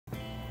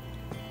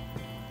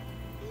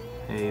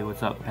Hey,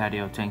 what's up?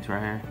 Patio Tanks right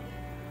here.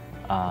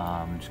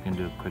 I'm just gonna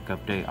do a quick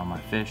update on my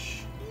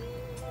fish.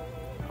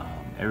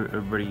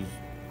 Everybody's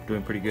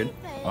doing pretty good.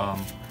 I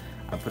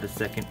put a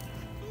second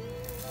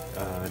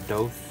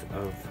dose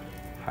of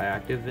high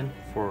active in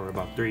for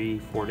about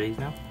 3-4 days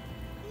now.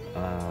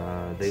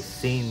 They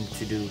seem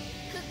to do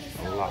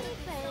a lot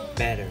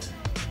better.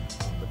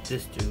 But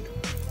this dude,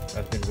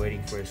 I've been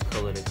waiting for his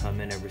color to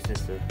come in ever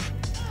since the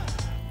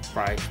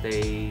fry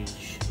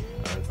stage.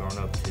 Grown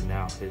up to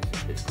now,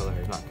 his color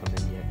has not come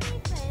in yet.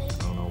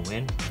 I don't know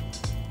when.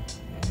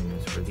 And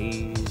as for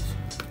these,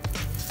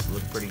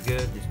 look pretty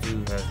good. This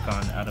dude has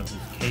gone out of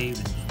his cave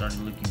and started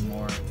looking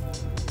more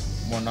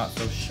not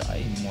so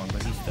shy anymore,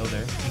 but he's still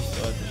there. He's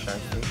still at the shy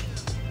stage.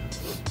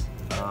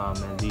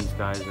 And these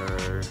guys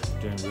are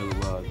doing really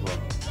well as well.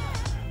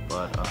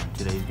 But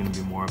today's gonna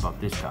be more about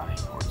this guy,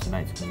 or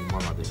tonight's gonna be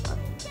more about this guy.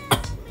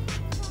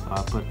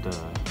 I've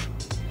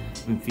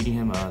been feeding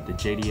him the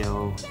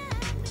JDL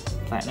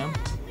Platinum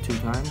 2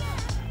 times,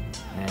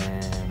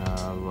 and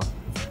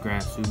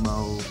Grand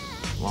Sumo,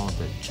 along with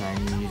the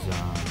Chinese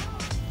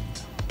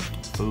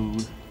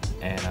food,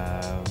 and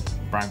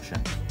brine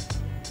shrimp,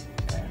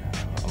 and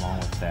along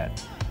with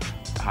that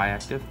high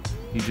active.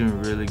 He's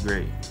doing really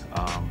great.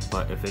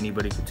 But if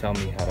anybody could tell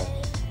me how to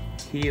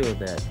heal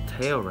that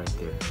tail right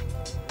there,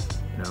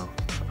 you know,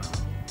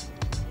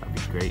 that'd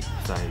be great.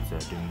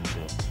 Besides doing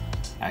the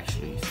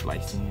actually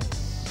slicing it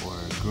or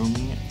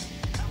grooming it,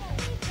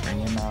 bring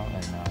him out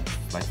and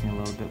slicing a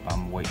little bit. But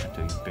I'm waiting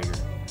until he's bigger.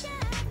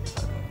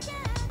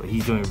 But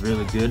he's doing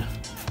really good.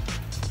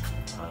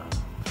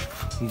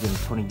 He's in a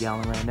 20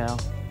 gallon right now.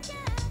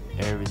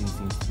 Everything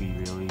seems to be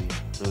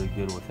really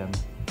good with him.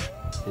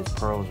 His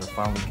pearls are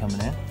finally coming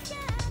in.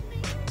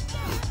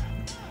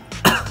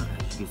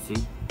 As you can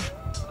see,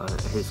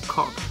 his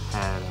cock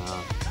had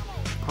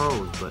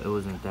pearls, but it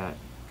wasn't that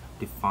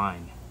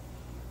defined.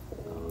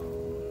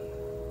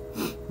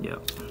 Yeah,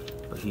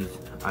 but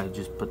I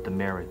just put the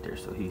mare right there,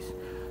 so he's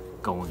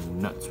going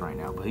nuts right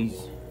now. But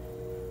he's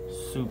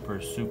super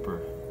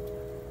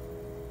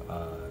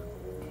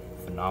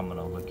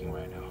phenomenal looking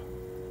right now.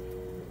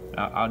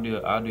 I'll do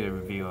a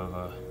review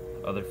of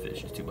other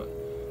fishes too, but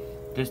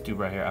this dude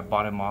right here, I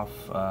bought him off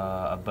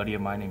a buddy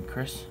of mine named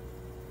Chris.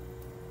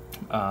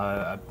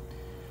 I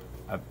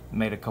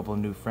made a couple of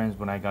new friends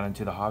when I got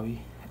into the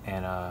hobby,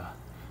 and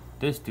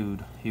this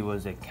dude, he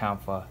was a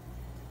Kamfa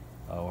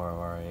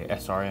or a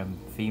SRM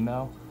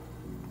female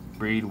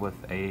breed with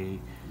a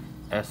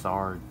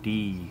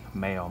SRD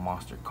male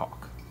monster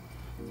cock,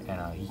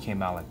 and he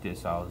came out like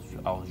this. I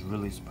was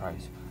really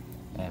surprised.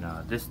 And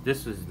this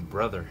is the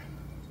brother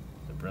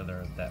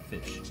of that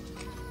fish,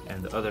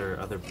 and the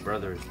other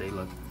brothers, they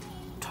look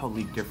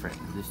totally different.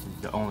 This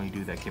is the only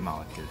dude that came out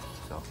like this,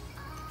 so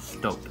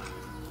stoked.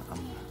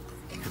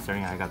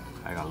 Considering I got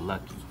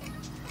lucky.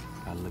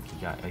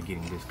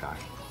 Getting this guy.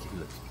 He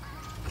looks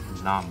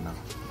phenomenal.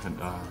 And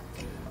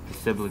his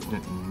siblings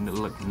didn't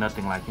look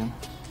nothing like him,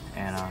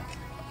 and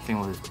same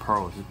with his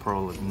pearls. His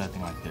pearl looks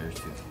nothing like theirs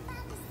too.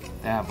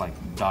 They have like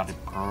dotted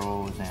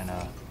pearls and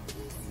a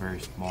very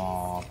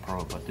small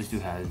pearl, but this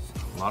dude has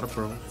a lot of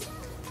pearls,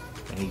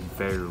 and he's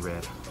very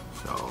red.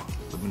 So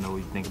let me know what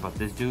you think about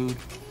this dude.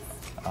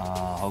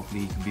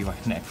 Hopefully he can be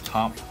like next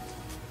Tomp.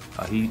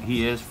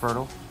 He is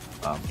fertile.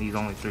 He's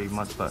only 3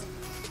 months, but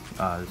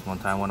this one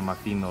time, one of my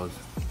females,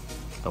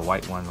 the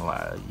white one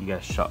you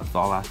guys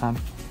saw last time,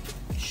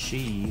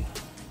 she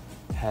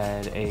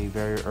had a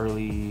very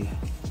early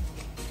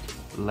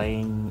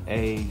laying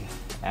egg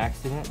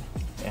accident,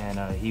 and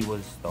he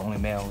was the only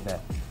male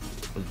that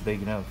was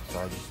big enough, so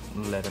I just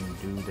let him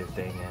do their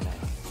thing,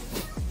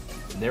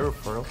 and they were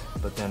fertile.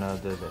 But then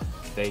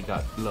they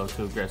got a little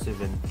too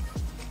aggressive and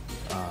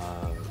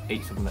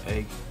ate some of the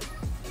eggs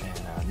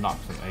and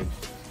knocked some eggs,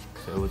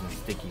 so it wasn't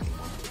sticky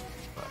anymore.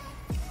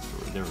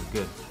 But they were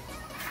good.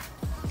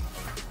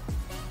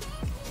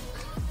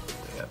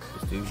 But yeah,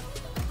 this dude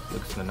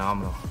looks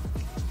phenomenal.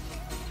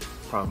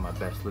 Probably my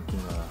best looking.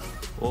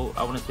 Well,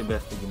 I wouldn't say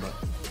best looking, but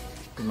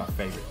he's my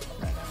favorite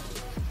right now.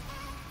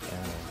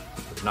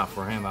 If not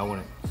for him, I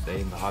wouldn't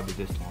stay in the hobby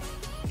this long,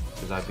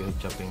 because I'd be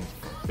jumping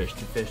from fish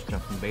to fish,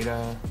 jumping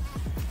beta,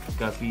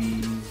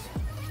 guppies,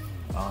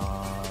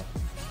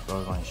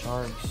 roseline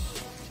sharks.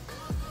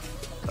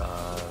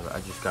 I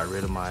just got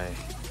rid of my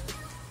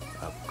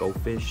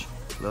goldfish,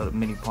 little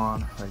mini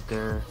pond right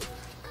there.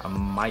 I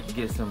might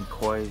get some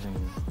kois and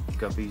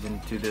guppies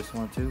into this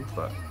one too,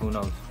 but who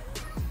knows.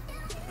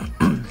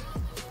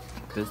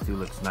 This dude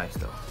looks nice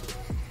though.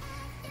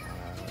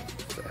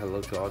 Say hello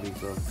to all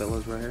these little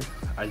fellas right here.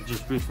 I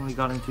just recently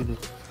got into the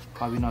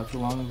hobby not too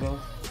long ago.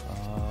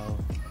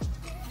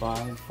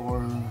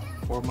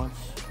 4 months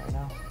right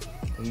now.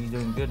 And he's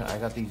doing good. I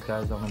got these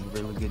guys on a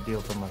really good deal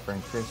from my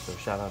friend Chris, so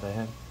shout out to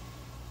him.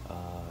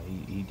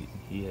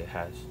 He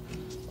has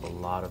a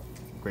lot of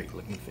great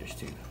looking fish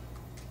too.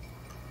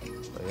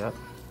 But yep,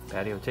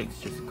 Patio Tanks,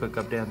 just a quick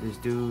update on this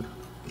dude,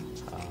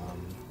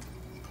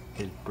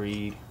 his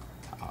breed,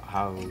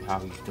 how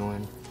he's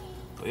doing.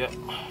 But yep,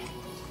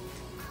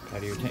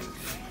 Patio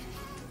Tanks.